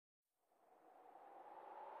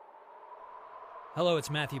Hello, it's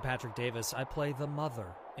Matthew Patrick Davis. I play the mother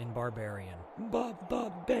in Barbarian.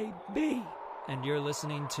 Baby. And you're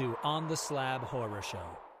listening to On the Slab Horror Show.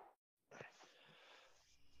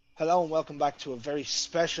 Hello and welcome back to a very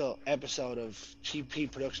special episode of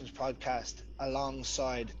GP Productions podcast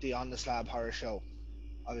alongside the On the Slab Horror Show.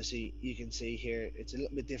 Obviously, you can see here it's a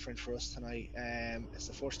little bit different for us tonight. It's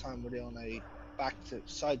the first time we're doing a back to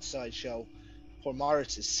side show. Poor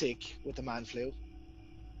Morris is sick with the man flu,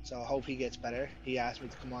 so I hope he gets better. He asked me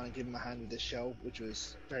to come on and give him a hand with this show, which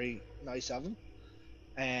was very nice of him.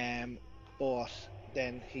 But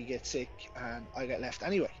then he gets sick and I get left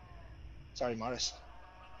anyway. Sorry, Morris.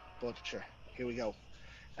 But sure, here we go.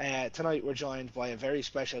 Tonight we're joined by a very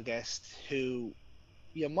special guest who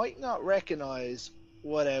you might not recognise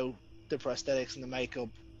without the prosthetics and the makeup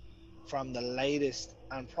from the latest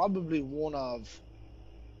and probably one of,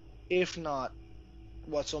 if not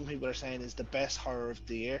what some people are saying is the best horror of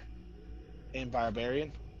the year in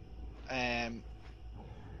Barbarian.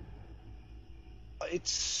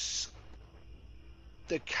 It's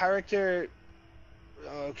the character.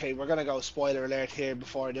 Okay, we're gonna go spoiler alert here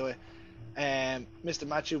before I do it. Mr.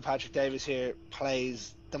 Matthew Patrick Davis here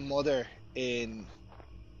plays the mother in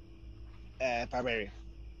Barbarian.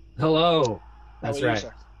 Hello. How That's are you, right.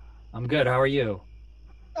 sir? I'm good. How are you?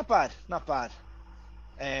 Not bad, not bad.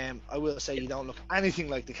 I will say you don't look anything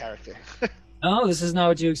like the character. Oh, this is not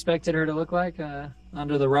what you expected her to look like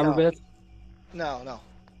under the rubber No. bit? No.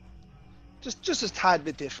 Just a tad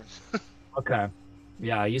bit different. Okay.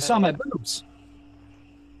 Yeah, you saw my boobs.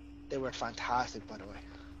 They were fantastic, by the way.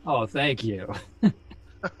 Oh, thank you.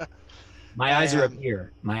 My eyes are up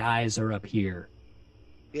here. My eyes are up here.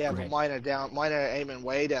 Yeah, Great. but mine are down. Mine are aiming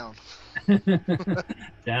way down.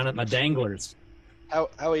 Down at my danglers. How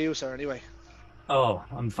are you, sir? Anyway, Oh,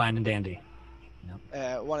 I'm fine and dandy.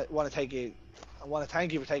 want to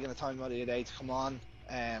thank you for taking the time out of your day to come on.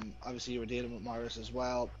 Obviously you were dealing with Morris as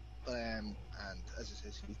well, and as I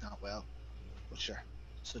said, he's not well. But sure,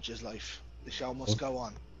 such is life. The show must go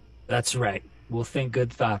on. That's right. We'll think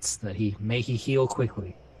good thoughts that he heal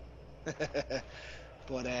quickly.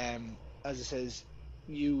 But as it says,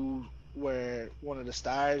 you were one of the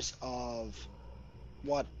stars of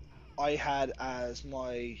what I had as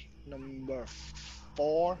my number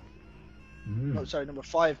five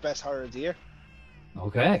best horror of the year.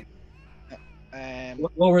 Okay.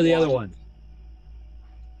 What What were the other ones?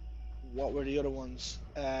 What were the other ones?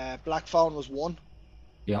 Black Phone was 1.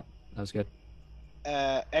 Yep, that was good.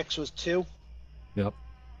 X was 2. Yep.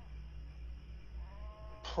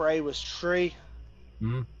 Prey was 3.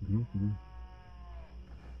 Mm-hmm.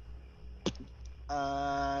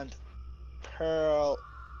 And Pearl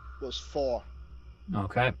was 4.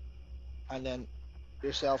 Okay. And then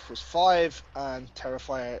yourself was 5, and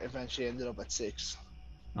Terrifier eventually ended up at 6.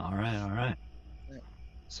 All right.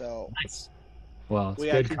 So Nice. Well, it's we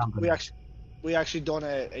good actually, company. we actually done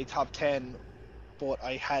a top 10, but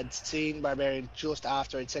I had seen Barbarian just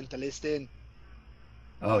after I'd sent the list in.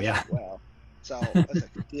 Oh yeah. Well, so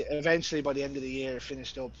eventually by the end of the year,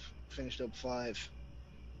 finished up 5,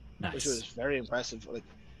 Nice. which was very impressive. Like,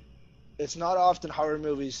 it's not often horror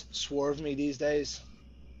movies swerve me these days,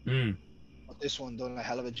 Mm. but this one done a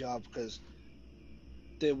hell of a job because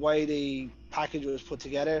the way the package was put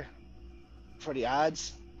together for the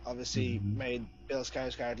ads obviously made Bill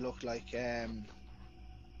Skarsgård look like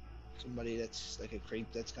somebody that's like a creep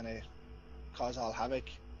that's gonna cause all havoc,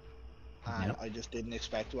 and Yep. I just didn't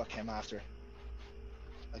expect what came after,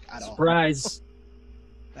 like at all. Surprise.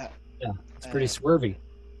 Yeah. Yeah, it's pretty swervy.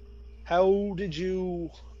 How did you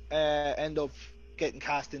end up getting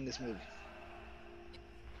cast in this movie?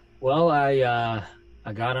 Well, I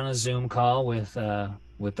got on a Zoom call with the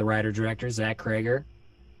writer director Zach Krager,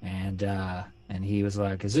 and he was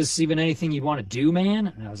like, "Is this even anything you'd want to do, man?"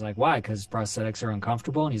 And I was like, "Why? Because prosthetics are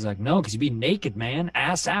uncomfortable." And he's like, "No, because you'd be naked, man,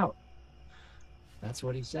 ass out." That's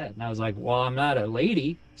what he said. And I was like, "Well, I'm not a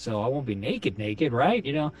lady, so I won't be naked, right?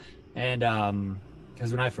 You know?" And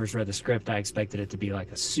because when I first read the script, I expected it to be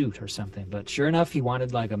like a suit or something. But sure enough, he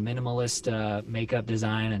wanted like a minimalist makeup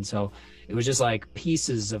design. And so it was just like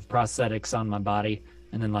pieces of prosthetics on my body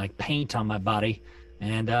and then like paint on my body.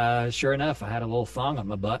 And sure enough, I had a little thong on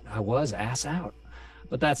my butt. I was ass out.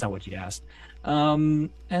 But that's not what you asked. And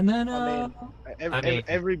then...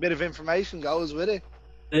 every bit of information goes with it.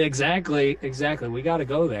 Exactly. We got to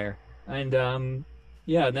go there. And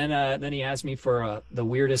yeah, then he asked me for the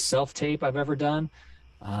weirdest self-tape I've ever done.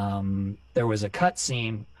 There was a cut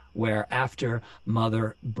scene where after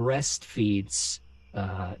Mother breastfeeds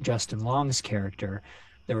Justin Long's character,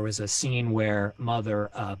 there was a scene where Mother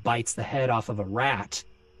bites the head off of a rat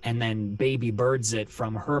and then baby birds it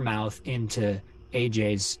from her mouth into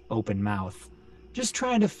AJ's open mouth, just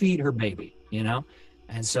trying to feed her baby, you know?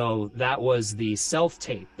 And so that was the self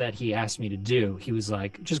tape that he asked me to do. He was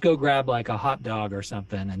like, just go grab like a hot dog or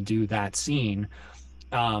something and do that scene.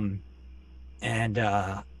 Um, and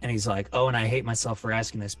he's like, "Oh, and I hate myself for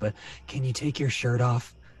asking this, but can you take your shirt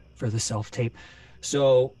off for the self-tape?"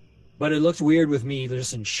 So, but it looked weird with me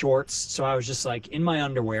just in shorts, so I was just like in my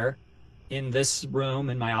underwear in this room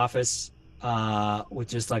in my office with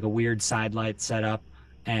just like a weird side light set up,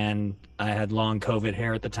 and I had long COVID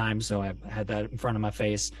hair at the time, so I had that in front of my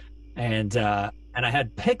face. And I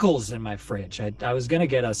had pickles in my fridge. I was gonna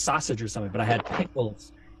get a sausage or something, but I had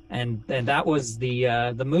pickles, and that was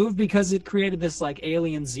the move because it created this like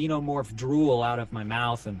alien xenomorph drool out of my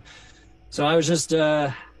mouth, and so I was just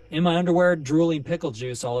in my underwear drooling pickle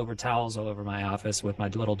juice all over towels all over my office with my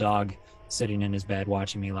little dog sitting in his bed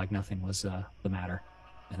watching me like nothing was the matter,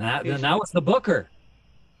 and that was the booker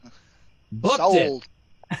booked it. Sold.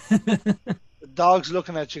 The dog's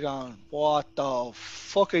looking at you going, "What the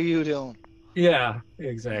fuck are you doing?" Yeah,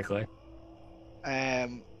 exactly.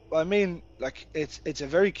 Um, I mean, like it's a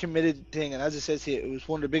very committed thing, and as I said to you, it was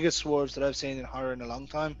one of the biggest swerves that I've seen in horror in a long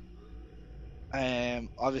time.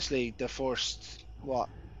 Obviously, the first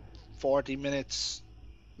 40 minutes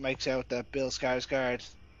makes out that Bill Skarsgård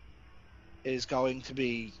is going to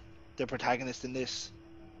be the protagonist in this,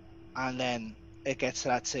 and then it gets to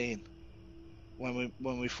that scene when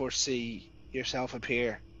we first see yourself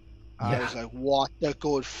appear. I Yeah. was like, "What the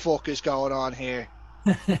good fuck is going on here?"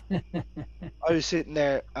 I was sitting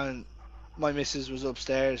there, and my missus was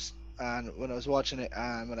upstairs, and when I was watching it,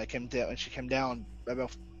 when she came down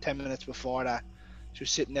about 10 minutes before that, she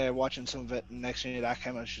was sitting there watching some of it, and next thing that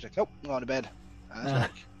came out, she's like, "Nope, I'm going to bed." Uh,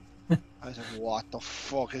 I was like, "What the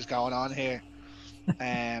fuck is going on here?"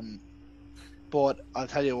 Um, but I'll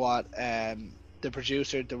tell you what, the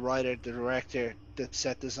producer, the writer, the director, the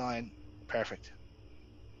set design, perfect.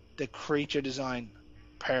 The creature design,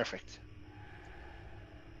 perfect.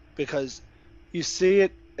 Because you see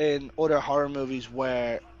it in other horror movies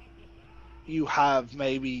where you have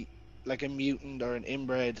maybe like a mutant or an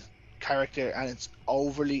inbred character and it's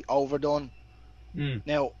overly overdone. mm.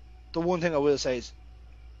 Now, the one thing I will say is,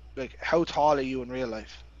 like, how tall are you in real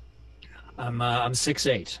life? I'm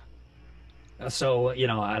 6'8". So,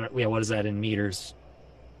 I don't, yeah, what is that in meters?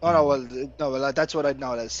 Oh no, well, no, well, that's what I'd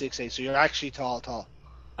know. That's 6'8". So you're actually tall, tall.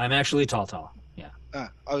 I'm actually tall. Yeah.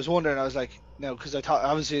 I was wondering. I was like, no, because I thought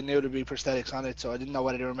obviously it knew there'd be prosthetics on it, so I didn't know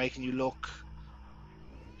whether they were making you look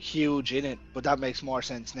huge in it. But that makes more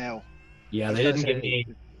sense now. I Yeah, was gonna say,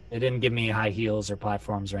 they didn't give me high heels or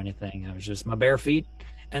platforms or anything. I was just my bare feet.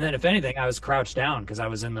 And then if anything, I was crouched down because I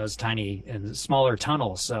was in those tiny and smaller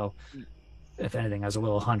tunnels. So if anything, I was a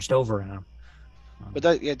little hunched over in them. but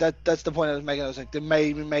Um, that's the point I was making. I was like, they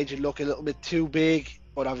maybe made you look a little bit too big.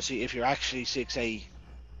 But obviously, if you're actually 6'8",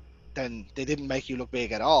 then they didn't make you look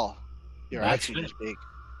big at all. You're that's actually it. just big.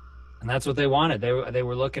 And that's what they wanted. They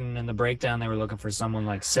were looking in the breakdown, they were looking for someone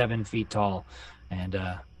like 7 feet tall. And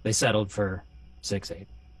they settled for 6'8".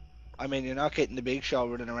 I mean, you're not getting the big show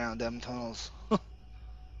running around them tunnels.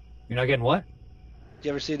 You're not getting what?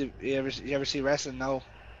 You ever see wrestling? No.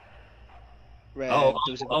 Oh,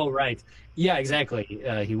 There was a right. Yeah, exactly.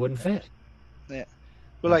 He wouldn't fit. yeah.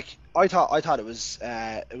 But like I thought it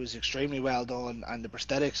was extremely well done, and the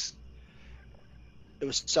prosthetics, it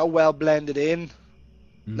was so well blended in.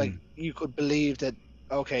 Like Mm, you could believe that,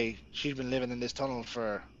 okay, she's been living in this tunnel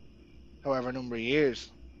for however number of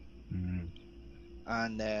years, mm.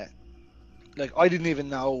 and like I didn't even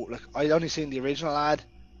know. Like I'd only seen the original ad,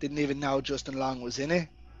 didn't even know Justin Long was in it,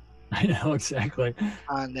 I know exactly.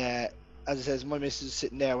 and as I says, my missus was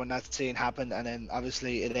sitting there when that scene happened, and then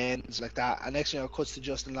obviously it ends like that, and next thing it cuts to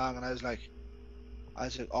Justin Long, and I was like,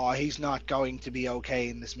 oh, he's not going to be okay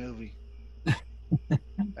in this movie.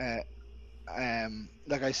 Uh,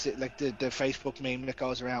 like I said, like the Facebook meme that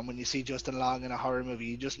goes around when you see Justin Long in a horror movie,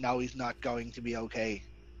 you just know he's not going to be okay.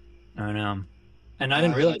 I know. And I And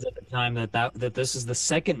I didn't was like, realize at the time that this is the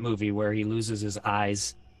second movie where he loses his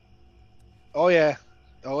eyes. oh yeah,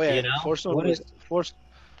 oh You yeah. know? First one was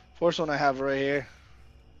first one I have right here.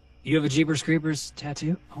 You have a Jeepers Creepers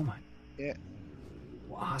tattoo? Oh my, Yeah,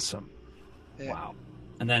 awesome. yeah. Wow.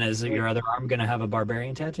 And then is Like, your other arm gonna have a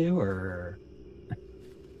Barbarian tattoo or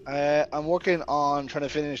I'm working on trying to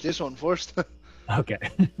finish this one first. okay.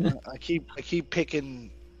 I keep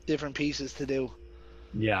picking different pieces to do,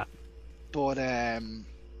 Yeah. but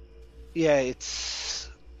yeah, it's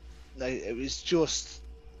like it was just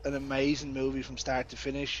an amazing movie from start to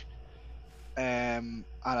finish. And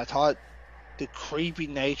I thought the creepy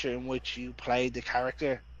nature in which you played the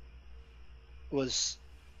character was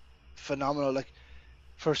phenomenal. Like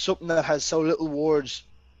for something that has so little words,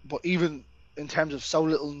 but even in terms of so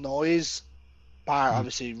little noise, bar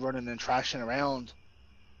obviously running and trashing around,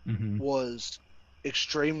 Mm-hmm. was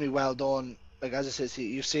extremely well done. Like as I said, see,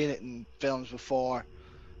 you've seen it in films before.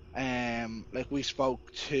 Like we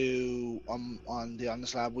spoke to on the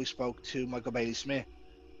Honest Lab, we spoke to Michael Bailey Smith,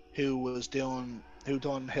 who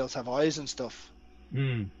done Hills Have Eyes and stuff,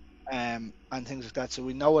 Mm. and things like that. So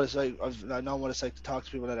we know what it's like. I know what it's like to talk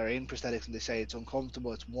to people that are in prosthetics, and they say it's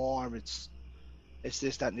uncomfortable, it's warm, it's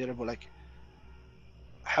this, that, and the other. But like,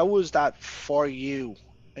 how was that for you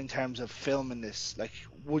in terms of filming this? Like,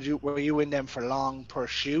 were you in them for long per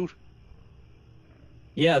shoot?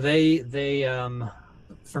 Yeah, they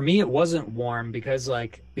for me it wasn't warm because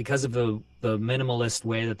because of the minimalist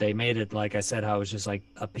way that they made it, like I said, how it was just like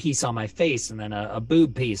a piece on my face and then a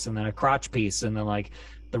boob piece and then a crotch piece and then like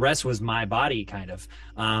the rest was my body kind of.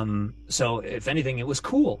 So if anything, it was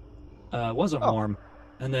cool. It wasn't Oh, warm.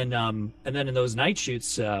 And then in those night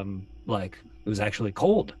shoots, like it was actually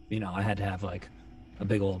cold. I had to have like a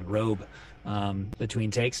big old robe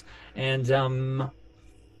between takes.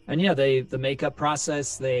 And yeah, the makeup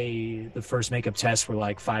process, the first makeup tests were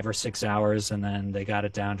like 5 or 6 hours, and then they got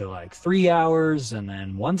it down to like 3 hours, and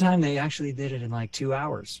then one time they actually did it in like 2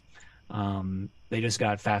 hours. They just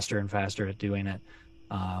got faster and faster at doing it.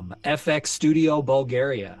 FX Studio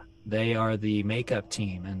Bulgaria, they are the makeup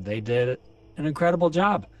team, and they did an incredible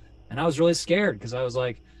job. And I was really scared because I was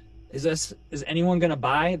like, is anyone going to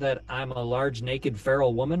buy that I'm a large naked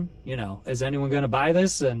feral woman? Is anyone going to buy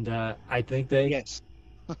this? And I think they yes.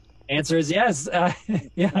 Answer is yes.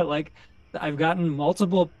 Yeah, like I've gotten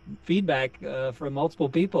multiple feedback from multiple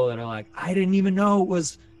people that are like, I didn't even know it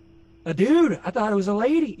was a dude. I thought it was a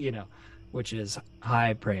lady, which is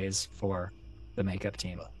high praise for the makeup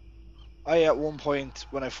team. I at one point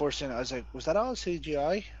when I first seen it, I was like, was that all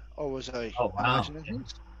CGI or was I Oh, wow. imagining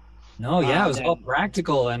things? No, yeah, it And was all then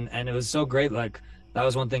practical and it was so great. Like that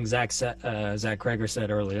was one thing Zach Kreger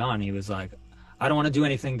said early on. He was like, I don't want to do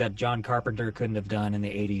anything that John Carpenter couldn't have done in the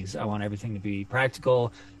 80s. I want everything to be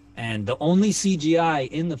practical. And the only CGI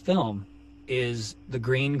in the film is the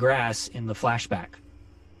green grass in the flashback.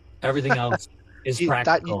 Everything else is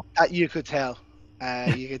practical. that you could tell,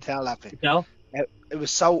 you could tell that bit. You know? It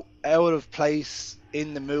was so out of place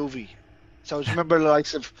in the movie. So just remember the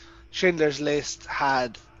likes of Schindler's List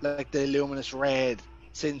had like the luminous red,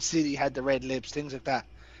 Sin City had the red lips, things like that.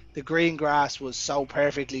 The green grass was so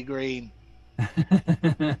perfectly green.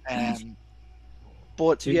 Um,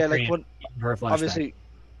 but Too yeah, like green when for a flashback. obviously,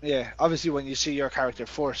 yeah, obviously when you see your character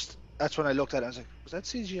first, that's when I looked at it. I was like, was that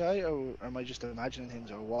CGI or am I just imagining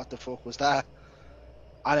things or what the fuck was that?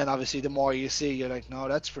 And then obviously the more you see, you're like, no,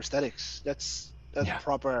 that's prosthetics. That's Yeah.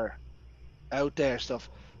 proper out there stuff.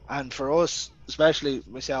 And for us, especially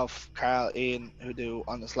myself, Carl, Ian, who do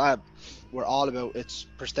on the slab, we're all about it's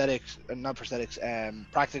prosthetics and not prosthetics,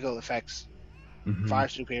 practical effects, Hmm. far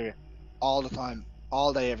superior, all the time,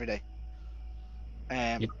 all day, every day.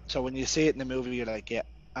 Yeah. So when you see it in the movie, you're like, yeah.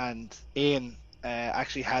 And Ian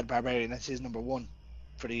actually had Barbarian. That's his number one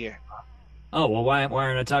for the year. Oh, well, why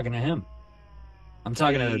aren't I talking to him? I'm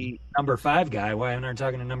talking to He number five guy. Why aren't I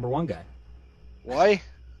talking to number one guy? why?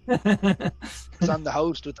 Because I'm the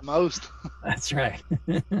host with the most. That's right.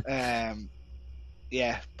 um,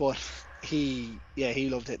 yeah, but he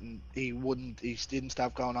loved it and he didn't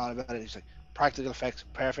stop going on about it. He's like practical effects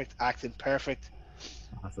perfect, acting perfect,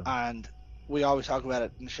 Awesome. and we always talk about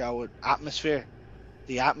it in the show with atmosphere.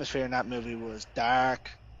 The atmosphere in that movie was dark,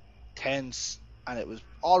 tense, and it was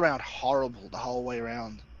all around horrible the whole way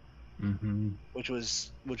around, Hmm. which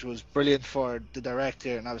was brilliant for the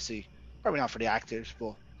director and obviously probably not for the actors,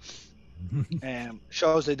 but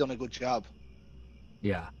shows they done a good job.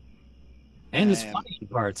 Yeah. And his Um, funny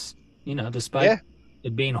parts, despite yeah,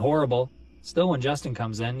 it being horrible, still when Justin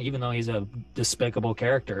comes in, even though he's a despicable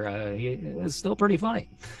character, he is still pretty funny.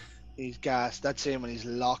 he's gassed. That scene when he's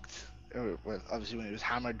locked, or well, obviously when he was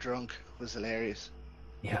hammered drunk, was hilarious.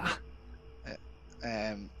 Yeah,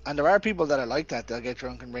 And there are people that are like that. They'll get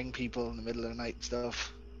drunk and ring people in the middle of the night and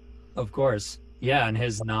stuff. of course. Yeah, and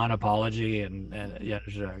his non-apology and yeah,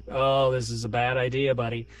 just like, oh, this is a bad idea,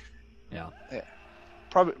 buddy. Yeah, Yeah.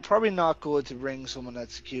 Probably not good to bring someone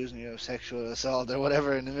that's accusing you of sexual assault or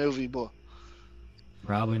whatever in the movie, but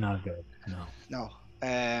probably not good. No. no.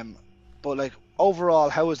 Um, but like overall,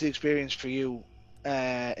 how was the experience for you,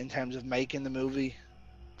 in terms of making the movie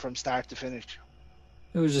from start to finish?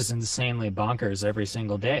 It was just insanely bonkers every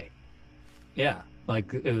single day. Yeah,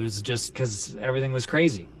 like it was just because everything was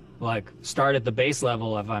crazy. Like start at the base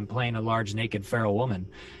level of I'm playing a large naked feral woman,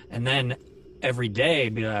 and then every day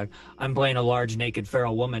be like, I'm playing a large naked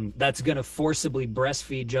feral woman that's going to forcibly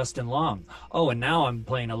breastfeed Justin Long. Oh, and now I'm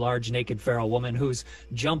playing a large naked feral woman who's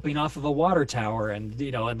jumping off of a water tower and,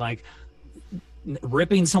 and like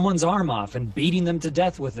ripping someone's arm off and beating them to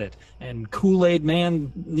death with it, and Kool-Aid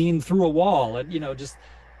man kneeing through a wall, and, just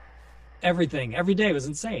everything. Every day was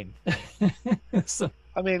insane. It's a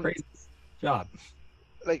I mean, crazy job.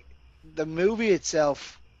 like the movie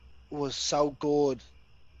itself was so good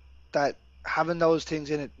that having those things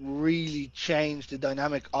in it really changed the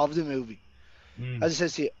dynamic of the movie. Mm, As I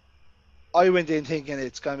said to you, I went in thinking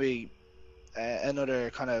it's going to be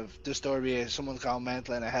another kind of disturbia, someone's gone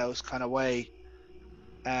mental in a house kind of way.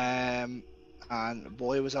 And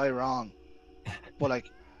boy, was I wrong. But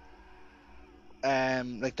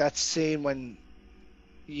like that scene when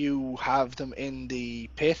you have them in the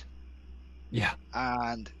pit yeah.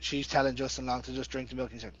 and she's telling Justin Long to just drink the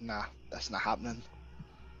milk, and he's like, nah, that's not happening.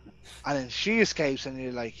 And then she escapes, and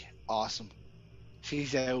you're like, awesome.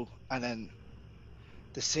 She's out, and then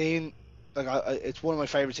the scene, like, it's one of my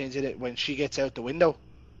favorite scenes in it when she gets out the window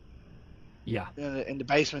Yeah. in the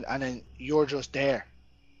basement, and then you're just there.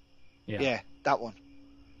 Yeah. Yeah, that one.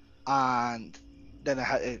 And then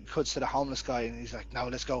it cuts to the homeless guy, and he's like, "No,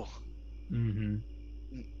 let's go." Hmm.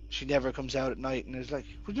 She never comes out at night, and it's like,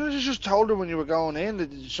 "Would you just told her when you were going in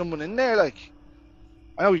that there's someone in there?" Like,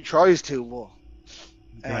 I know he tries to,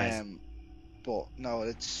 Right. um, but no,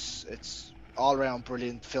 it's all around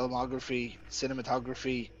brilliant filmography,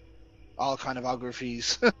 cinematography, all kind of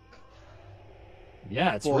ographies.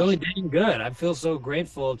 Yeah, it's But really dang good. I feel so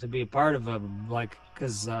grateful to be a part of a like,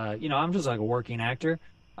 because I'm just like a working actor.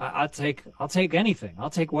 I'll take anything. I'll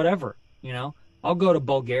take whatever. I'll go to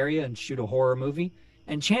Bulgaria and shoot a horror movie,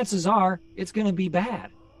 and chances are it's going to be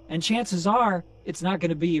bad, and chances are it's not going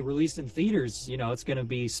to be released in theaters. It's going to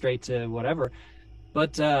be straight to whatever.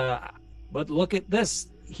 But look at this.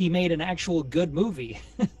 He made an actual good movie,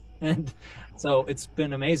 and so it's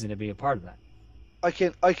been amazing to be a part of that.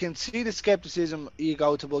 I can see the skepticism. You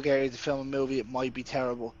go to Bulgaria to film a movie, it might be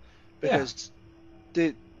terrible, Yeah, because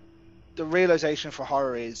the the realization for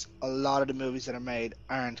horror is a lot of the movies that are made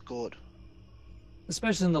aren't good.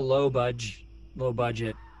 especially in the low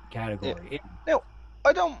budget Yeah. category. Yeah. Now,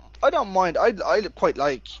 I don't mind. I quite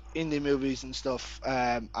like indie movies and stuff.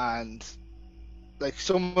 And like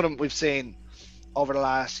some of them we've seen over the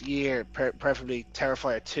last year, preferably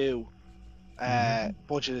Terrifier 2, Hmm.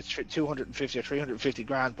 budget is 250 or 350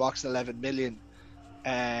 grand, box 11 million.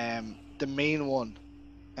 The main one,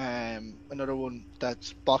 another one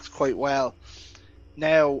that's boxed quite well.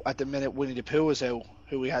 Now, at the minute, Winnie the Pooh is out,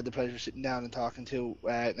 who we had the pleasure of sitting down and talking to,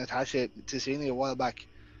 Natasha Ticini a while back,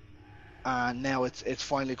 and now it's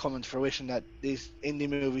finally coming to fruition that these indie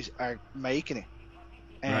movies are making it.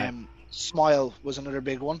 Right. Smile was another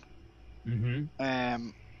big one. Hmm.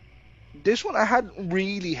 Um, this one I hadn't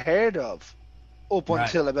really heard of up Right.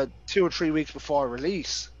 until about 2 or 3 weeks before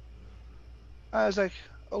release. I was like,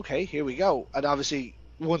 okay, here we go. And obviously,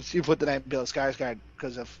 once you put the name Bill Skarsgård,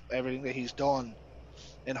 because of everything that he's done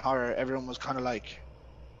in horror, everyone was kind of like,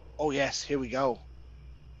 oh yes, here we go.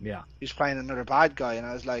 Yeah. He's playing another bad guy, and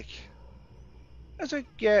I was like,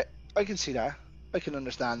 yeah, I can see that. I can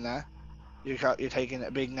understand that. You're taking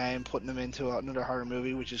a big name, putting them into another horror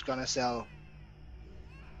movie, which is gonna sell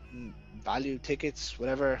value tickets,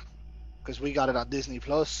 whatever. Because we got it on Disney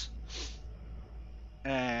Plus.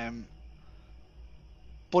 Um,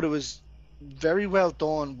 but it was very well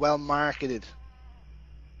done, well marketed.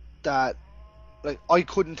 That like I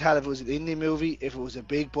couldn't tell if it was an indie movie, if it was a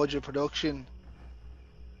big budget production.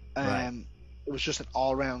 Right. Um, it was just an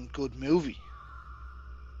all round good movie.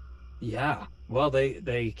 Yeah. Well,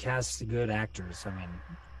 they cast good actors. I mean,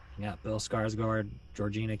 yeah, Bill Skarsgård,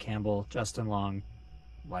 Georgina Campbell, Justin Long,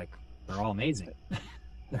 like they're all amazing.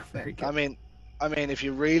 They're Yeah, very I good. mean, I mean, if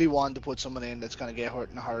you really want to put someone in that's gonna get hurt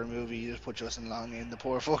in a horror movie, you just put Justin Long in. The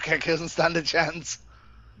poor fucker doesn't stand a chance.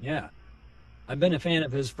 Yeah. I've been a fan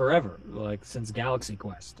of his forever, like since Galaxy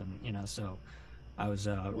Quest, and so I was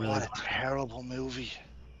really What a glad. terrible movie.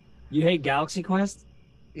 You hate Galaxy Quest?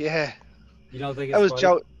 Yeah, You don't think that it's was funny?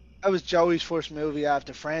 Joe. That was Joey's first movie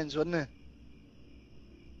after Friends, wasn't it?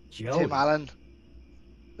 Tim Joey. Allen.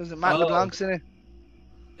 Was it Matt Oh, LeBlanc's in it?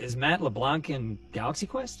 is Matt LeBlanc in Galaxy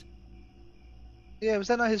Quest? Yeah, was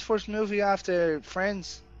that not his first movie after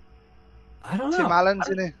Friends? I don't Tim know. Allen's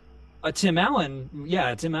in it. Tim Allen,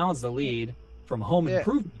 yeah, Tim Allen's the lead from Home Yeah,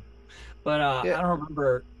 Improvement, but yeah, I don't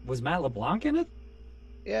remember. Was Matt LeBlanc in it?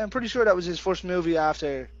 yeah. I'm pretty sure that was his first movie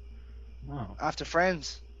after Oh,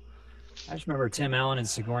 Friends. I just remember Tim Allen and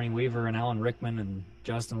Sigourney Weaver and Alan Rickman and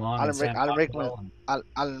Justin Long and Alan Sam Rickman. Rockwell. And,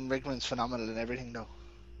 Alan Rickman's phenomenal in everything, though.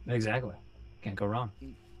 exactly. Can't go wrong.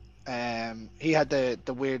 He had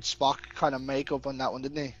the weird Spock kind of makeup on that one,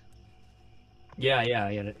 didn't he? Yeah, yeah,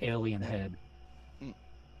 he had an alien Yeah. head.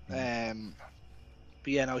 Yeah. Um,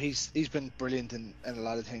 but yeah, no, he's been brilliant in a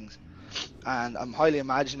lot of things, and I'm highly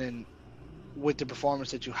imagining with the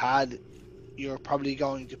performance that you had, you're probably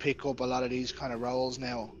going to pick up a lot of these kind of roles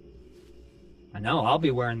now. I know. I'll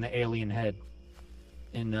be wearing the alien head,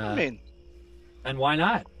 in I mean, and why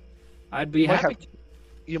not? I'd you be might have happy to.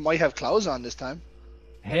 you might have clothes on this time,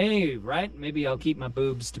 Hey, right? Maybe I'll keep my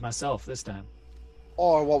boobs to myself this time.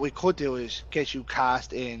 or what we could do is get you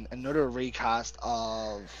cast in another recast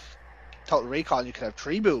of Total Recall. And you could have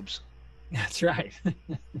three boobs. That's right.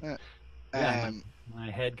 Yeah. Yeah, Um, my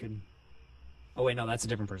head could. Oh wait, no, that's a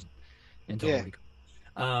different person in Total yeah. Recall.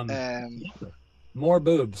 Um, Um, yeah, more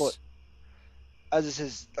but boobs. as it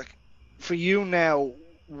says, like for you now,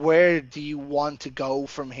 where do you want to go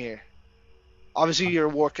from here? Obviously, Uh, you're a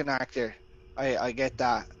working actor. I get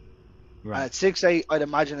that. And Right. at 6'8", I'd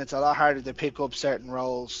imagine it's a lot harder to pick up certain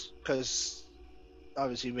roles because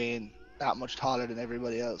obviously being that much taller than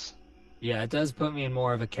everybody else. Yeah, it does put me in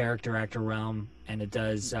more of a character actor realm, and it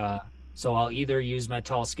does. So I'll either use my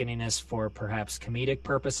tall skinniness for perhaps comedic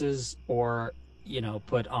purposes, or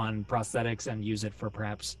put on prosthetics and use it for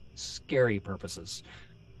perhaps scary purposes.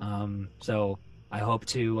 So I hope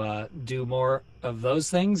to do more of those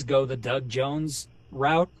things, go the Doug Jones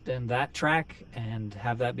route and that track, and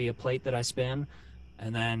have that be a plate that I spin.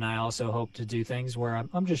 And then I also hope to do things where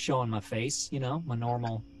I'm just showing my face, my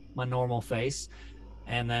normal face.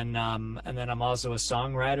 And then I'm also a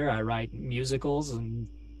songwriter. I write musicals and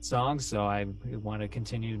songs, so I want to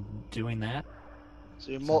continue doing that.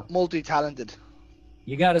 So you're So multi-talented.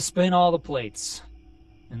 you got to spin all the plates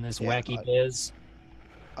in this Yeah, wacky biz.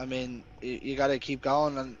 I mean, you got to keep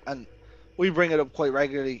going, and we bring it up quite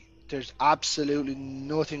regularly. There's absolutely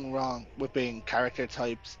nothing wrong with being character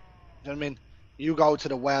types. You know what I mean? You go to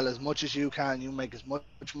the well as much as you can. You make as much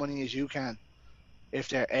money as you can. If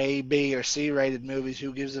they're A, B, or C rated movies,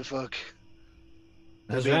 who gives a fuck?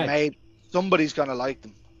 They're That's being right. made. Somebody's gonna like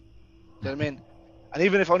them. You know what I mean? And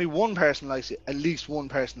even if only one person likes it, at least one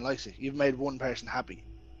person likes it. You've made one person happy.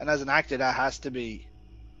 And as an actor, that has to be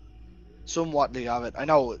somewhatly of it. I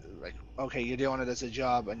know, like, okay, you're doing it as a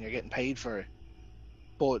job and you're getting paid for it,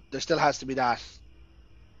 but there still has to be that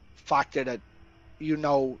factor that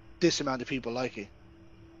this amount of people like it.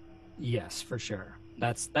 Yes, for sure.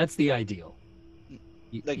 That's the ideal.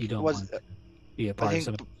 You Like, don't was want to be a I part of think,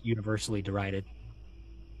 something universally derided.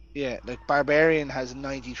 yeah, like Barbarian has a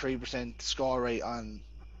 93% score rate on,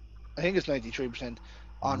 I think it's 93%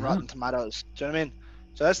 on Uh-huh. Rotten Tomatoes. Do you know what I mean?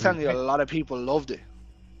 So that's Very telling you a great. lot of people loved it.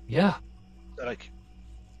 Yeah, So like,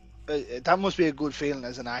 that must be a good feeling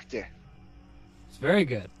as an actor. it's very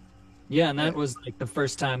good. Yeah, and Yeah, that was like the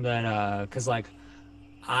first time that because like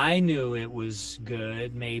I knew it was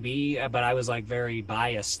good, maybe, but I was like very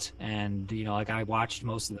biased, and like I watched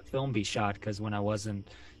most of the film be shot because when I wasn't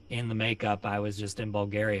in the makeup, I was just in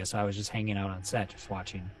Bulgaria, so I was just hanging out on set, just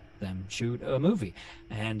watching them shoot a movie.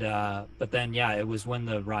 And but then, yeah, it was when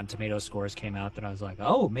the Rotten Tomato scores came out that I was like,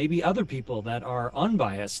 oh, maybe other people that are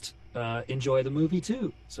unbiased enjoy the movie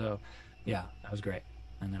too. So, yeah, that was great.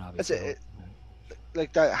 And then that's obviously, it.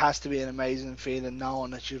 Like that has to be an amazing feeling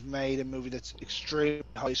knowing that you've made a movie that's extremely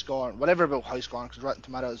high scoring. Whatever about high scoring, because Rotten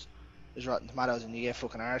Tomatoes is Rotten Tomatoes, and you get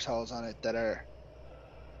fucking arseholes on it that are,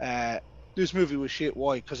 uh, this movie was shit.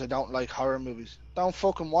 Why? Because I don't like horror movies. Don't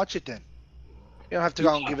fucking watch it then. You don't have to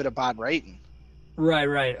go and yeah, give it a bad rating. right,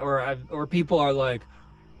 right. Or people are like,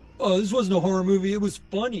 oh, this wasn't a horror movie. It was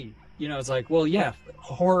funny. It's like, well, yeah,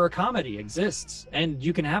 horror comedy exists, and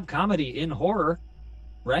you can have comedy in horror,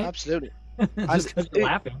 right? Absolutely. Just And because you're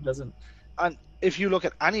laughing doesn't. if you look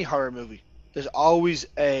at any horror movie, there's always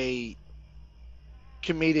a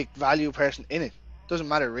comedic value person in it. Doesn't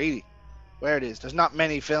matter really where it is. There's not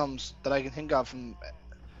many films that I can think of from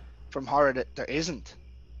horror that there isn't.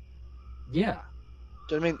 Yeah,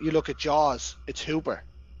 Do you know what I mean? You look at Jaws, it's Hooper.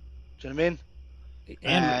 Do you know what I mean?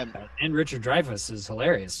 and Um, and Richard Dreyfuss is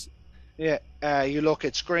hilarious yeah. You look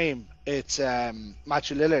at Scream, it's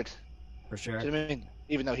Matthew Lillard. for Do sure. you know what I mean?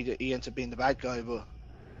 Even though he ends up being the bad guy, but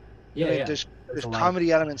I Yeah, mean, yeah. There's there's a lot of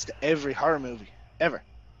comedy elements to every horror movie ever.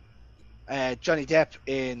 Johnny Depp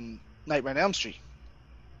in Nightmare on Elm Street.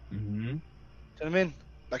 hmm Do you know what I mean?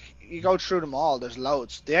 Like you go through them all, there's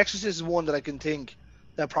loads. The Exorcist is one that I can think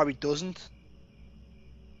that probably doesn't.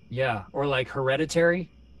 yeah, or like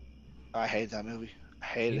Hereditary. I hate that movie. I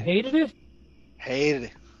hated You it. hated it? Hated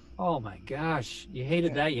it. Oh my gosh, you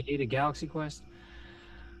hated Yeah. that? You hated Galaxy Quest?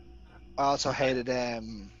 I also Okay. hated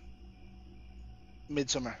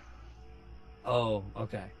Midsummer. Oh,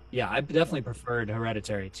 okay. Yeah, I definitely preferred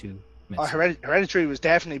Hereditary to Midsummer. Hereditary was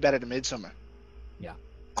definitely better than Midsummer. Yeah.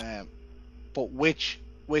 Um, but which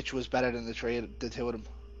was better than the two of them?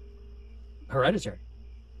 Hereditary.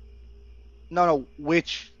 No,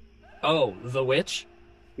 which? Oh, The Witch?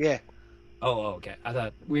 Yeah, Okay. I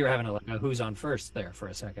thought we were having a who's on first there for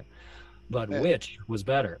a second. But yeah, Witch was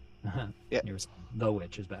better. yeah. You were saying The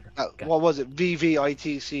Witch is better. Okay. What was it?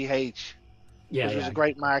 VVITCH, Yeah, which was yeah. a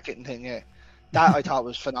great marketing thing. Yeah, that I thought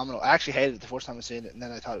was phenomenal. I actually hated it the first time I seen it, and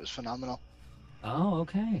then I thought it was phenomenal. Oh,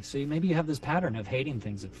 okay. So maybe you have this pattern of hating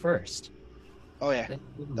things at first. Oh yeah, Then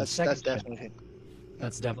you give them a that's second chance. definitely a thing. Yeah.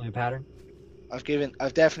 That's definitely a pattern.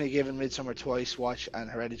 I've definitely given Midsummer twice watch and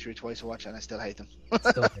Hereditary twice a watch, and I still hate them.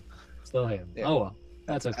 Still hate. Still hate them. Yeah, Oh well.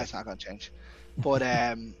 That's okay. that's not gonna change. But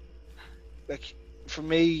like for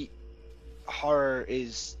me, horror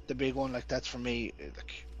is the big one. Like that's for me.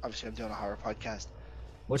 Like obviously, I'm doing a horror podcast,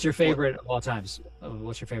 What's your but favorite of all times?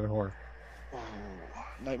 What's your favorite horror? oh,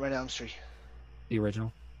 Nightmare on Elm Street. The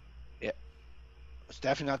original? Yeah, it's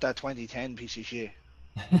definitely not that 2010 piece of shit.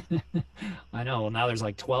 I know. Well, now there's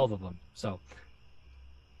like 12 of them. So,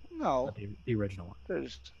 No, but the original one.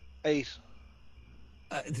 there's eight.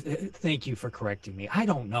 Thank you for correcting me. I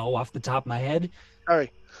don't know off the top of my head.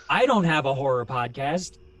 Sorry, I don't have a horror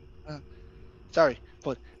podcast. uh, sorry,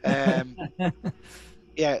 but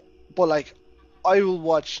yeah, but like I will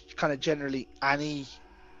watch kind of generally any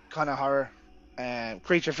kind of horror.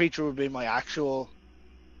 Creature feature would be my actual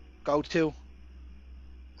go-to.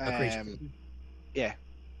 A creature. Um, yeah,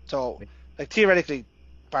 so like theoretically,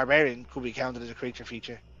 Barbarian could be counted as a creature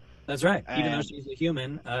feature. That's right. Even though Um, she's a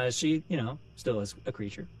human, she, still is a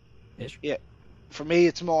creature ish. yeah, for me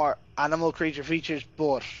it's more animal creature features,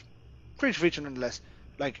 but creature feature nonetheless.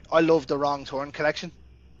 Like I love the Wrong Turn collection.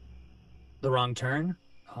 The Wrong Turn?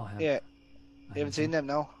 Oh, Yeah, I you haven't haven't seen seen. them,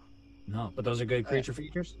 no? No, but those are good Uh, creature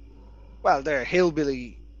features. well, they're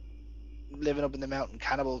hillbilly living up in the mountain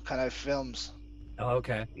cannibal kind of films. Oh,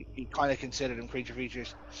 okay. You kind of consider them creature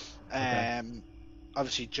features. Okay. Um,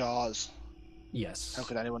 obviously Jaws. How Yes.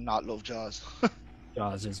 could anyone not love Jaws?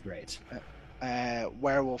 Jaws is great.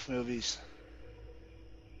 Werewolf movies.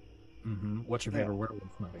 What's your Yeah, favorite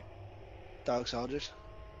werewolf movie? Dog Soldiers.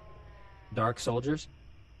 Dark Soldiers?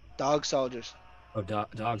 Dog Soldiers. Oh,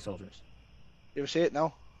 Dog Soldiers. You ever see it?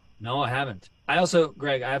 No. No, I haven't. I also,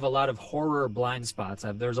 Greg, I have a lot of horror blind spots.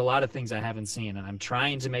 There's a lot of things I haven't seen, and I'm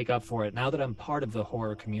trying to make up for it now that I'm part of the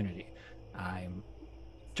horror community. I'm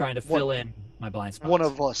trying to One fill in my blind one spots.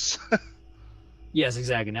 of us. Yes,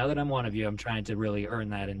 exactly. Now that I'm one of you, I'm trying to really earn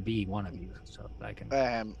that and be one of you so that I can.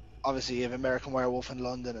 Obviously you have American Werewolf in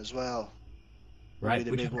London as well. Would be Right,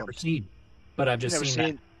 the which big I've never one. seen, but I've You just never seen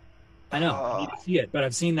that. seen? I know I Oh, need to see it, but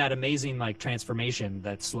I've seen that amazing like transformation,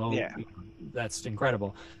 that slow, yeah. that's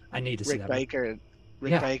incredible. I need to see Rick that movie. Baker,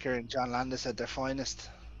 Rick Yeah, Baker and John Landis at their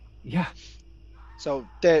finest. yeah. So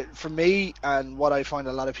for me, and what I find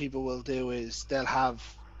a lot of people will do is they'll have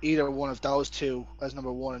either one of those two as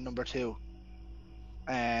number one and number two.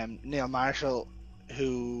 Neil Marshall,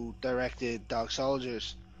 who directed Dog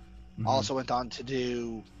Soldiers, hmm also went on to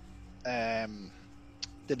do um,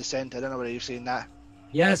 The Descent. I don't know whether you've seen that.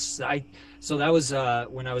 Yes, I. So that was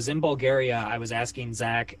when I was in Bulgaria. I was asking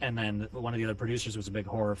Zach, and then one of the other producers was a big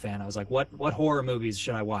horror fan. I was like, "What horror movies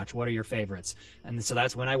should I watch? What are your favorites?" And so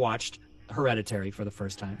that's when I watched Hereditary for the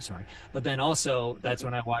first time. Sorry, but then also that's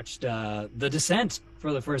when I watched The Descent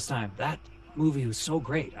for the first time. That movie was so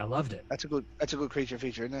great. I loved it. That's a good creature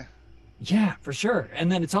feature, isn't it? Yeah, for sure.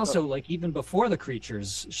 And then it's So, also like even before the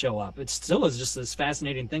creatures show up, it still is just this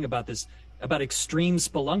fascinating thing about about extreme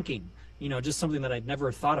spelunking. Just something that I'd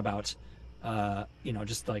never thought about.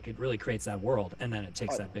 Just like it really creates that world, and then it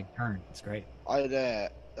takes I that big turn. It's great.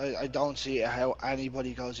 I don't see how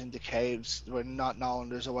anybody goes into caves where not knowing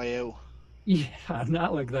there's a way out. Yeah,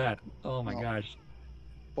 not like that. Oh my No. gosh.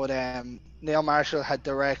 But Neil Marshall had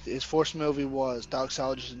direct his first movie was Dog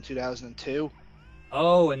Soldiers in 2002,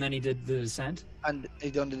 Oh, and then he did The Descent. and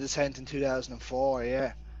he done The Descent in 2004.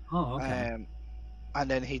 Yeah. Oh, okay. Um,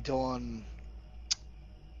 and then he done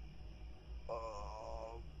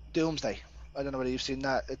Doomsday. I don't know whether you've seen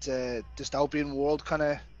that. It's a dystopian world kind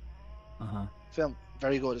of Uh-huh. film.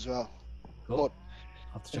 Very good as well. Cool. But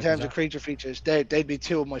I'll have to in check those terms of out. creature features, they'd be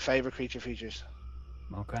two of my favorite creature features.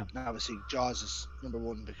 Okay. And obviously, Jaws is number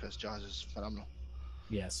one because Jaws is phenomenal.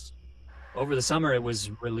 Yes. Over the summer, it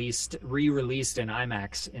was re-released in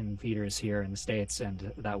IMAX in theaters here in the States,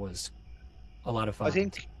 and that was a lot of I fun.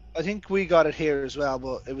 think I think we got it here as well,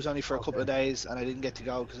 but it was only for a couple Okay. of days, and I didn't get to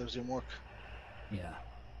go because I was in work. Yeah.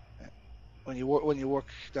 When you work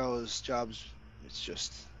those jobs, it's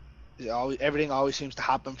Everything always seems to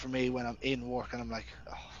happen for me when I'm in work, and I'm like,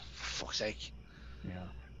 oh, for fuck's sake. Yeah.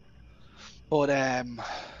 But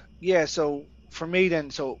yeah. So for me then,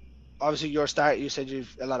 so obviously you said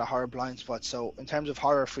you've a lot of horror blind spots. So in terms of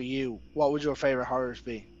horror for you, what would your favorite horrors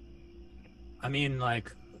be? I mean,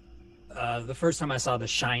 like the first time I saw The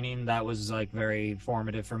Shining, that was like very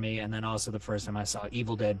formative for me, and then also the first time I saw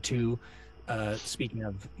Evil Dead 2. Speaking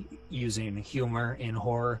of using humor in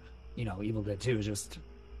horror, Evil Dead 2 is just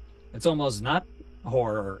it's almost not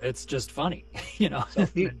horror, it's just funny, you know. So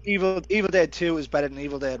Evil Dead 2 is better than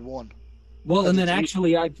Evil Dead 1 Well, because and then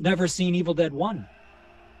actually I've never seen Evil Dead 1.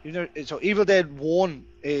 so Evil Dead 1,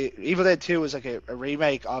 Evil Dead 2 is like a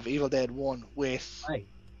remake of Evil Dead 1 Right.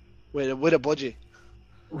 with a budget.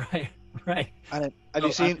 Right, right. And So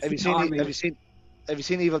I've seen Army. have you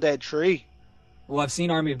seen Evil Dead 3? Well, I've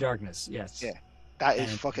seen Army of Darkness, yes. Yeah. That is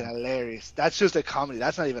And fucking hilarious. That's just a comedy.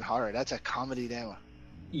 That's not even horror. That's a comedy now.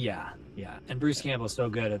 yeah, yeah. And Bruce Campbell's so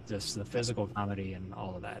good at this, the physical comedy and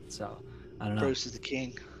all of that. So I don't know. Bruce is the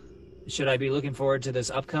king. Should I be looking forward to this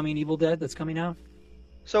upcoming Evil Dead that's coming out?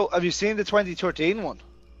 So have you seen the 2013 one?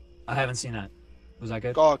 I haven't seen that. Was that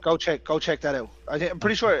good? Go check that out. I'm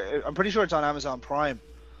pretty sure it's on Amazon Prime.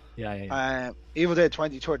 Yeah, yeah, yeah. Evil Dead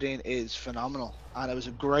 2013 is phenomenal, and it was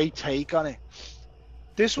a great take on it.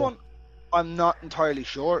 This Cool. one, I'm not entirely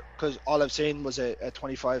sure because all I've seen was a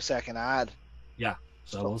 25-second ad, Yeah.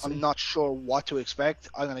 So so we'll I'm see. not sure what to expect.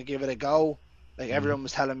 I'm gonna give it a go. Like Mhm. everyone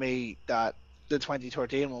was telling me that the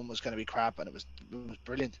 2013 one was gonna be crap, and it was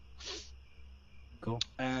brilliant. Cool.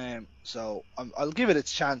 So I'll give it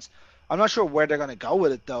its chance. I'm not sure where they're gonna go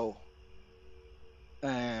with it though.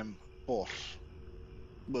 But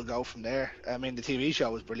we'll go from there. I mean, the TV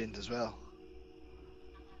show was brilliant as well.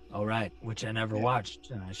 All right, which I never Yeah, watched,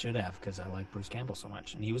 and I should have because I like Bruce Campbell so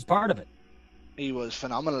much, and he was part of it. he was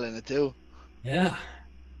phenomenal in it too. Yeah.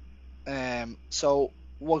 So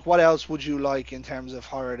what else would you like in terms of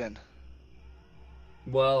horror then?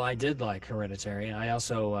 Well, I did like Hereditary. I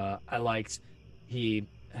also I liked he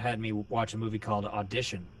had me watch a movie called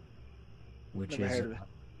Audition, which Never is heard of it.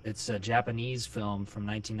 it's a Japanese film from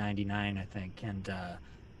 1999, I think, and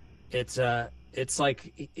it's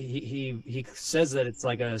like he says that it's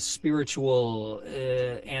like a spiritual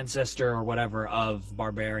ancestor or whatever of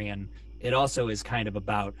Barbarian. It also is kind of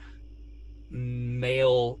about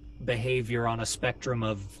male behavior on a spectrum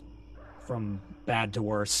of from bad to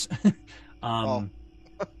worse. Oh, um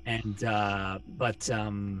and but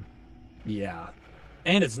yeah,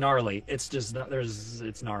 and it's gnarly. It's just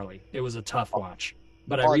it's gnarly. It was a tough watch,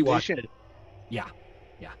 but I rewatched Audition. it. Yeah,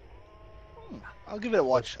 yeah. I'll give it a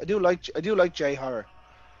watch. I do like J horror.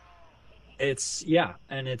 It's yeah,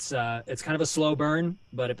 and it's kind of a slow burn,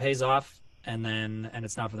 but it pays off, and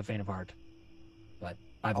it's not for the faint of heart. But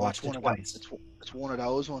I've Oh, it's watched it one of the, twice. it's one of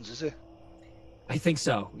those ones, is it? I think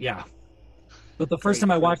so. Yeah. But the first Great,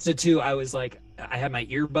 time I great. watched it too, I was like, I had my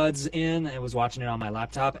earbuds in and was watching it on my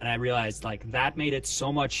laptop, and I realized like that made it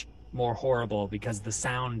so much more horrible because the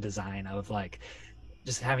sound design of like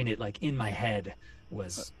just having it like in my head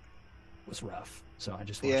was was rough. So I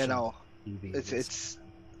just Yeah, watched it on no. TV. It's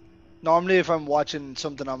normally if I'm watching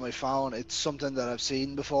something on my phone, it's something that I've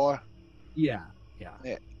seen before. Yeah, yeah.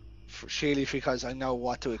 Yeah, surely because I know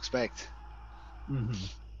what to expect. Hmm.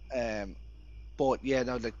 Um, but yeah,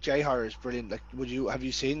 no, like J horror is brilliant. Like, have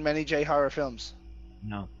you seen many J horror films?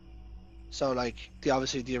 No. So like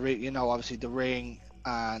obviously the Ring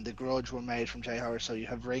and the Grudge were made from J horror. So you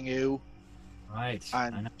have Ringu Right. I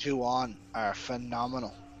and know. Ju-on are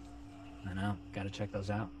phenomenal. I know. Got to check those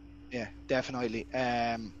out. Yeah, definitely.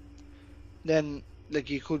 Then like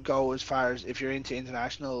you could go as far as if you're into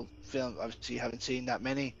international film. Obviously, you haven't seen that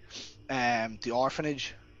many. The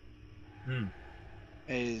Orphanage Hmm.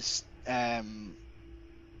 is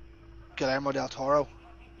Guillermo del Toro.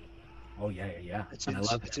 Oh yeah, yeah, yeah. It's And in I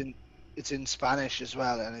love it's him. in it's in Spanish as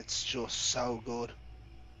well, and it's just so good.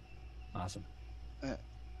 Awesome. Uh,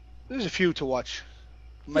 there's a few to watch.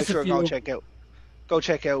 Make Just a sure go few. check out. Go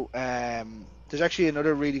check out. There's actually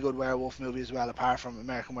another really good werewolf movie as well, apart from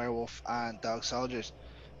American Werewolf and Dog Soldiers.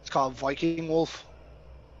 It's called Viking Wolf.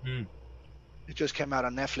 Hmm. It just came out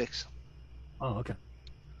on Netflix. Oh, okay.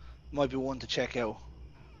 Might be one to check out.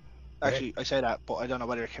 Great. Actually, I say that, but I don't know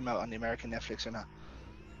whether it came out on the American Netflix or not.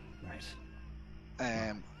 Nice.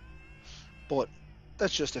 Um, but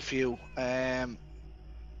that's just a few.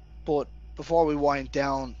 But before we wind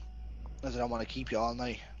down, as I don't want to keep you all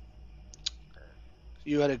night,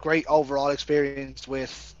 you had a great overall experience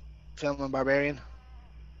with filming Barbarian.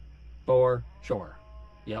 For sure.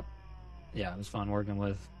 Yep. Yeah, it was fun working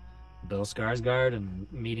with Bill Skarsgård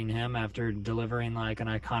and meeting him after delivering like an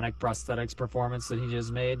iconic prosthetics performance that he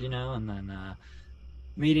just made, and then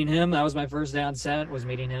meeting him. That was my first day on set, was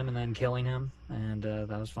meeting him and then killing him, and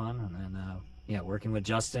that was fun. And then yeah, working with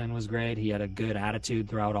Justin was great. He had a good attitude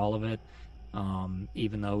throughout all of it,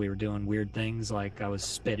 even though we were doing weird things like I was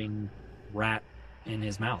spitting rat in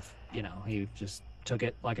his mouth. He just took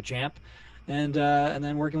it like a champ. And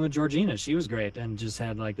then working with Georgina, she was great and just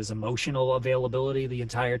had like this emotional availability the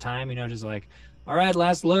entire time. Just like, all right,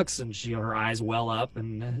 last looks, and her eyes well up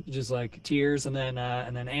and just like tears, and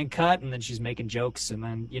cut, and then she's making jokes, and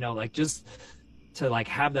then like just to like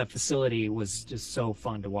have that facility was just so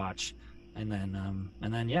fun to watch. And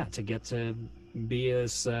then yeah, to get to be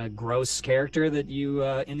this gross character that you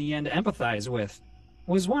in the end empathize with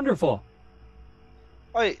was wonderful.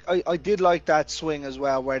 I did like that swing as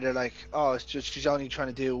well, where they're like, oh, it's just she's only trying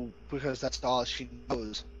to do because that's all she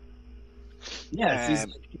knows. Yeah, she's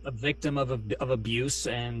a victim of abuse,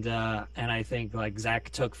 and I think like Zach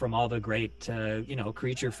took from all the great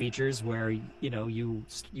creature features where you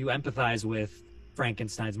empathize with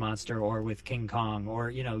Frankenstein's monster or with King Kong, or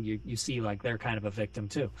you see like they're kind of a victim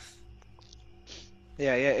too.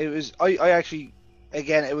 Yeah, it was. I actually,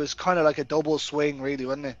 again, it was kind of like a double swing, really,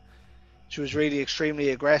 wasn't it? She was really extremely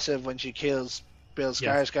aggressive when she kills Bill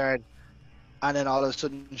Yes. Skarsgård, and then all of a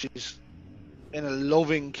sudden she's in a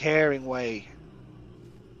loving, caring way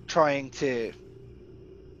trying to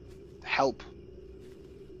help,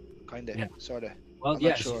 kind of, Yeah. sort of. Well, I'm yeah,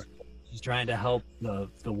 not sure. she's trying to help the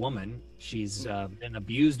woman. She's been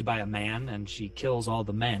abused by a man, and she kills all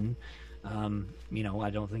the men. I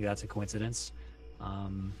don't think that's a coincidence.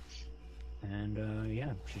 Um, and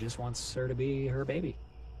yeah, she just wants her to be her baby.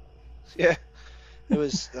 Yeah, it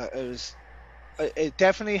was. It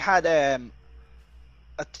definitely had a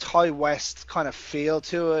Thai West kind of feel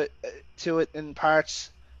to it in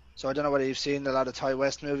parts. So I don't know whether you've seen a lot of Thai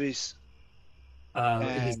West movies. He's Um,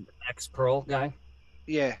 the ex Pearl guy.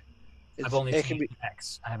 yeah, I've only it can seen be.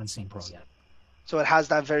 X. I haven't seen Pearl yet. So it has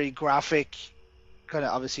that very graphic kind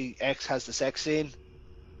of. Obviously, X has the sex scene.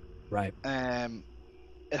 Right. Um,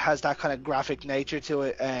 it has that kind of graphic nature to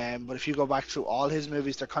it. But if you go back through all his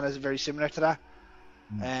movies, they're kind of very similar to that.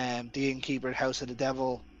 Mm. The Innkeeper, House of the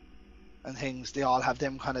Devil, and things. They all have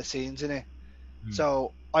them kind of scenes in it. Mm.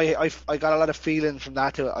 So I got a lot of feeling from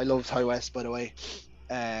that to it. I love Thai West, by the way.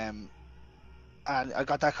 And I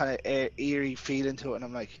got that kind of eerie feeling to it, and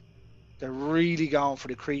I'm like, they're really going for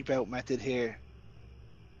the creep out method here.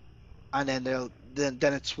 And then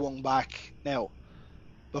then it swung back. Now,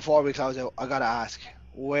 before we close out, I gotta ask,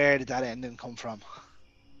 where did that ending come from?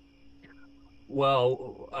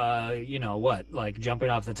 Well, what? Like jumping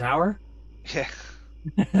off the tower? Yeah,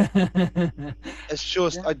 it's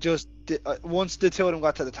Yeah. just once the two of them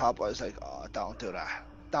got to the top, I was like, oh, don't do that,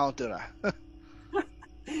 don't do that.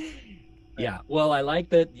 Yeah. Well, I like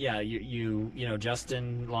that. Yeah,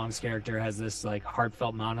 Justin Long's character has this like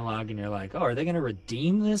heartfelt monologue, and you're like, oh, are they gonna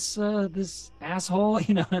redeem this asshole?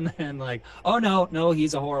 And then like, oh no, no,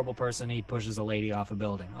 he's a horrible person. He pushes a lady off a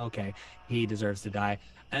building. Okay, he deserves to die.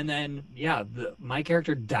 And then yeah, my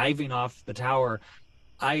character diving off the tower,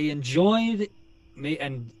 I enjoyed me,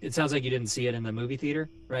 and it sounds like you didn't see it in the movie theater,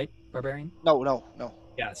 right, Barbarian? No, no, no.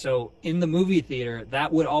 Yeah. So in the movie theater,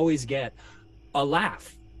 that would always get a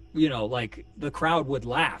laugh. Like the crowd would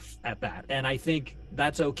laugh at that, and I think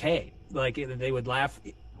that's okay. Like they would laugh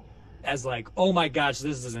as like, "Oh my gosh,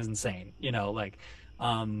 this is insane," like,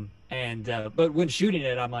 and but when shooting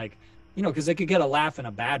it, I'm like, because they could get a laugh in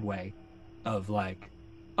a bad way, of like,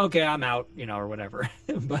 "Okay, I'm out," or whatever.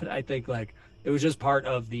 But I think like it was just part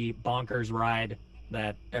of the bonkers ride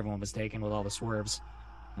that everyone was taking with all the swerves,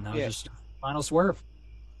 and that was Yeah, just final swerve.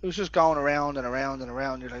 it was just going around and around and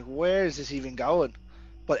around. You're like, where is this even going?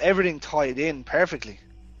 But everything tied in perfectly.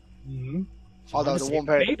 Mm-hmm. She wanted Although to save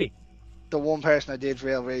the baby. the one person I did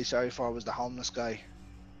feel really sorry for was the homeless guy.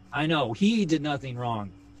 I know he did nothing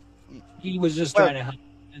wrong. He was just Well, trying to help,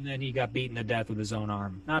 and then he got beaten to death with his own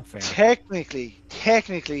arm. Not fair. technically,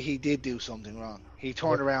 he did do something wrong. He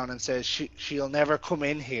turned Yep. around and says she'll never come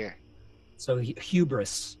in here. So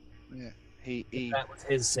hubris. Yeah, he That was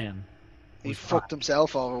his sin. he Was pride. fucked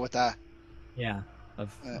himself over with that. Yeah,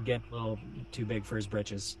 of Uh, getting a little too big for his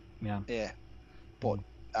britches. Yeah. yeah, but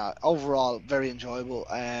Mm. overall, very enjoyable.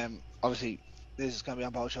 Obviously, this is going to be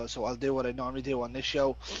on both shows, so I'll do what I normally do on this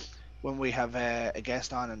show. When we have a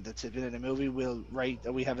guest on and that's been in a movie, we'll rate.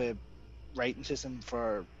 We have a rating system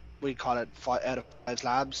for, we call it 5 out of 5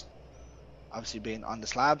 slabs. Obviously, being on the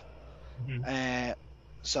slab. Mhm. Uh,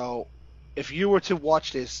 so if you were to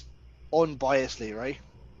watch this unbiasedly, right?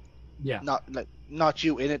 Yeah. Not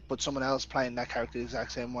you in it, but someone else playing that character the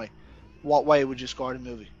exact same way. what way would you score the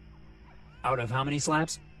movie Out of how many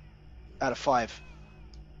slabs? out of 5?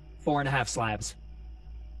 4.5 slabs.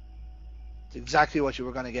 It's exactly what you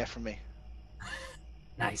were going to get from me.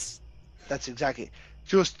 Nice. That's exactly.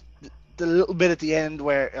 Just the little bit at the end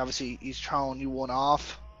where obviously he's throwing you one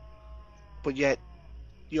off, but yet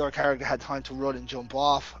your character had time to run and jump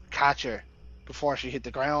off, catch her before she hit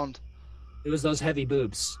the ground. It was those heavy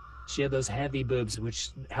boobs. She had those heavy boobs,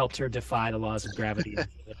 which helped her defy the laws of gravity.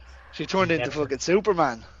 She turned And into get her. fucking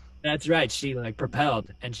Superman. That's right. She like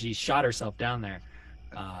propelled and she shot herself down there.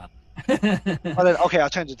 Uh, Well then, okay, I'll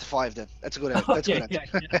change it to 5 then. That's a good. That's a good okay, yeah,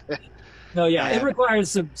 yeah. answer. No, yeah, it um, requires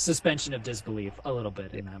some suspension of disbelief a little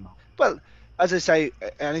bit in that moment. well, as I say,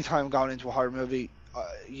 anytime going into a horror movie,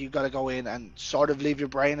 you got to go in and sort of leave your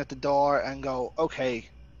brain at the door and go, okay,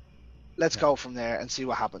 let's Yeah. go from there and see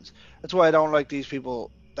what happens. That's why I don't like these people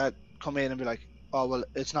that come in and be like, oh well,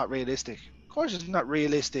 it's not realistic. Of course, it's not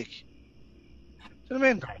realistic. Do you know what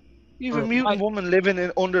I mean? Right. You have a Or mutant why? woman living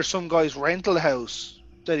in under some guy's rental house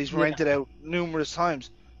that he's Yeah. rented out numerous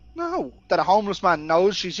times. No, that a homeless man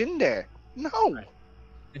knows she's in there. No, Right.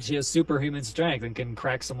 And she has superhuman strength and can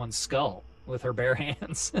crack someone's skull with her bare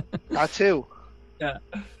hands. that too. Yeah.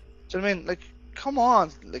 Do you know what I mean? Like, come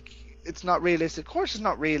on, like it's not realistic. Of course, it's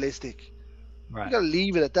not realistic. You Right. gotta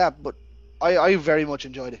leave it at that. But I very much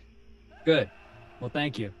enjoyed it. Good. Well,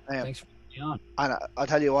 thank you. Um, Thanks for having me on. and I'll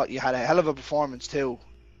tell you what, you had a hell of a performance too.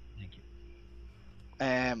 Thank you.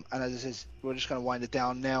 And as I says, we're just gonna wind it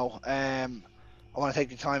down now. I want to take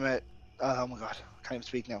the time out. Oh my god, I can't even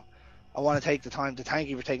speak now. I want to take the time to thank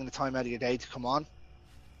you for taking the time out of your day to come on.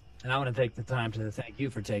 And I want to take the time to thank you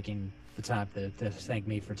for taking the time to thank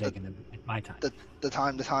me for taking my time. The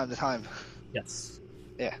time. Yes.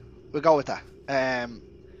 Yeah, we'll go with that.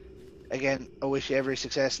 Again, I wish you every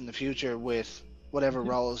success in the future with whatever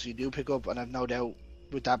roles you do pick up, and I've no doubt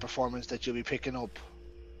with that performance that you'll be picking up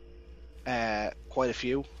quite a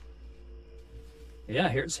few. Yeah,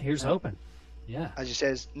 here's hoping. Yeah, As you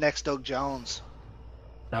says, next Doug Jones.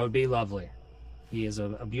 that would be lovely. He is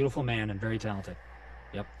a beautiful man and very talented.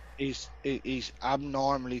 Yep. He's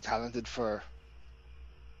abnormally talented for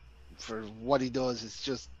what he does. It's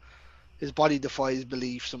just his body defies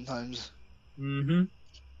belief sometimes. Mm-hmm.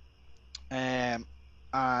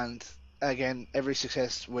 And again, every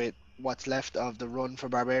success with what's left of the run for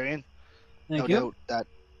Barbarian. Thank No you. doubt that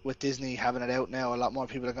with Disney having it out now, a lot more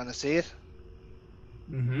people are going to see it.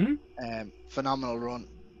 Mm-hmm. Phenomenal run,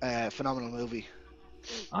 phenomenal movie.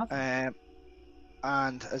 Awesome.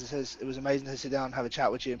 And as it says, it was amazing to sit down and have a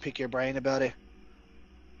chat with you and pick your brain about it.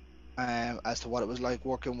 As to what it was like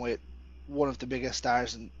working with one of the biggest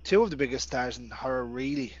stars and two of the biggest stars in horror,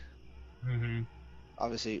 really. Mm-hmm.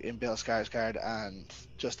 Obviously, in Bill Skarsgård and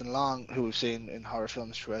Justin Long, who we've seen in horror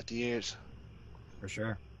films throughout the years. For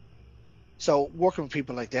sure. So working with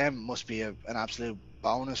people like them must be an absolute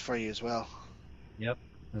bonus for you as well. Yep.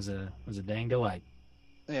 It was a dang delight.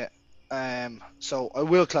 Yeah. So I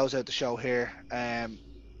will close out the show here.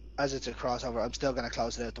 As it's a crossover, I'm still going to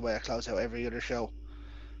close it out the way I close out every other show.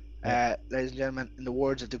 Yep. Ladies and gentlemen, in the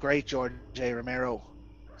words of the great George A. Romero,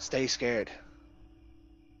 stay scared.